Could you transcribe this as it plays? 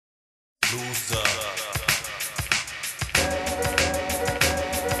loser.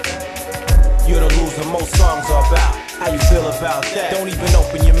 You're the loser most songs are about. How you feel about that? Don't even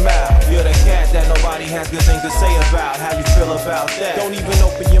open your mouth. You're the cat that nobody has good things to say about. How you feel about that? Don't even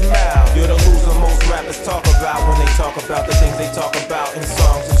open your mouth. You're the loser most rappers talk about when they talk about the things they talk about in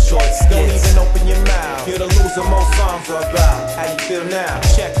songs and short skits. Don't even open your mouth. You're the loser most songs are about. How you feel now?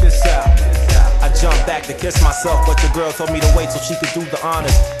 Check this out. I jumped back to kiss myself, but your girl told me to wait so she could do the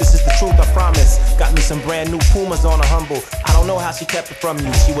honors. This is the truth, I promise. Got me some brand new Pumas on a humble. I don't know how she kept it from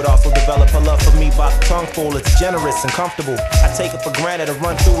you. She would also develop her love for me by the tongue full. It's generous and comfortable. I take it for granted and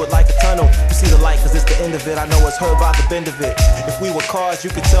run through it like a tunnel. You see the light cause it's the end of it. I know it's her by the bend of it. If we were cars, you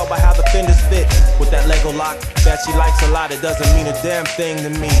could tell by how the fenders fit. With that Lego lock that she likes a lot, it doesn't mean a damn thing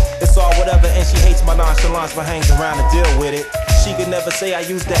to me. It's all whatever and she hates my nonchalance but hangs around to deal with it. She could never say I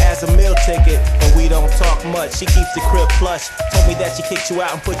used it as a meal ticket. And we don't talk much, she keeps the crib plush. Told me that she kicked you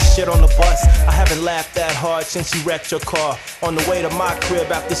out and put your shit on the bus. I haven't laughed that hard since she wrecked your car on the way to my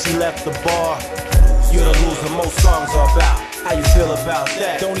crib after she left the bar. You're the loser most songs are about. How you feel about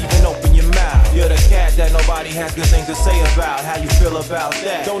that? Don't even open your mouth. You're the cat that nobody has good things to say about. How you feel about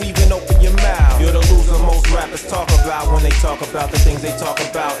that? Don't even open your mouth. You're the loser most rappers talk about when they talk about the things they talk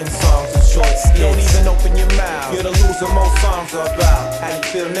about in songs and short skits. Don't even open your mouth. You're the loser most songs are about. How you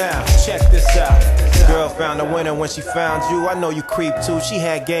feel now? Check this out. Girl found a winner when she found you. I know you creep too. She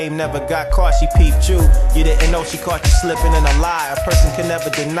had game, never got caught, she peeped you. You didn't know she caught you slipping in a lie. A person can never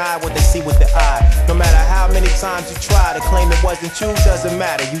deny what they see with their eye. No matter how many times you try to claim it wasn't you, doesn't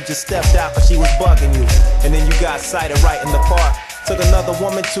matter. You just stepped out cause she was bugging you. And then you got sighted right in the park. Took another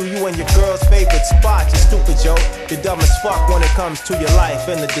woman to you and your girl's favorite spot. You're stupid, yo. You're dumb as fuck when it comes to your life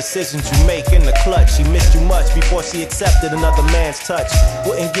and the decisions you make in the clutch. She missed you much before she accepted another man's touch.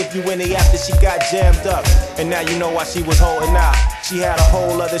 Wouldn't give you any after she got jammed up. And now you know why she was holding out. She had a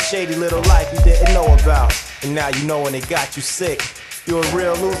whole other shady little life you didn't know about. And now you know when it got you sick. You're a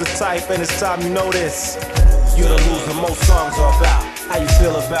real loser type and it's time you know this. You're the loser most songs are about. How you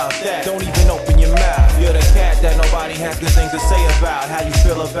feel about that? Don't even open your mouth. You're the cat that nobody has good things to say about. How you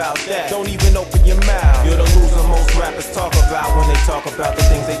feel about that? Don't even open your mouth. You're the loser most rappers talk about when they talk about the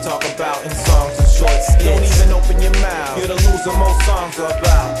things they talk about in songs and short skits. Don't even open your mouth. You're the loser most songs are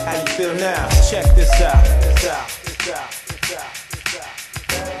about. How you feel now? Check this out.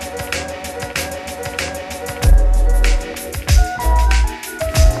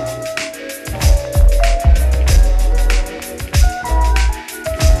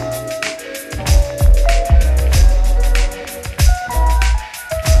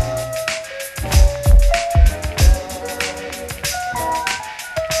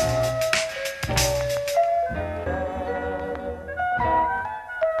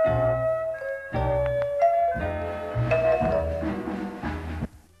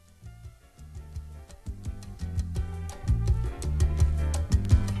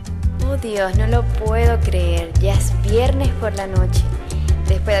 Oh Dios, no lo puedo creer, ya es viernes por la noche.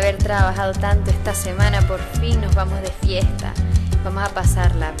 Después de haber trabajado tanto esta semana, por fin nos vamos de fiesta. Vamos a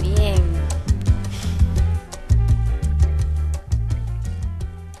pasarla bien.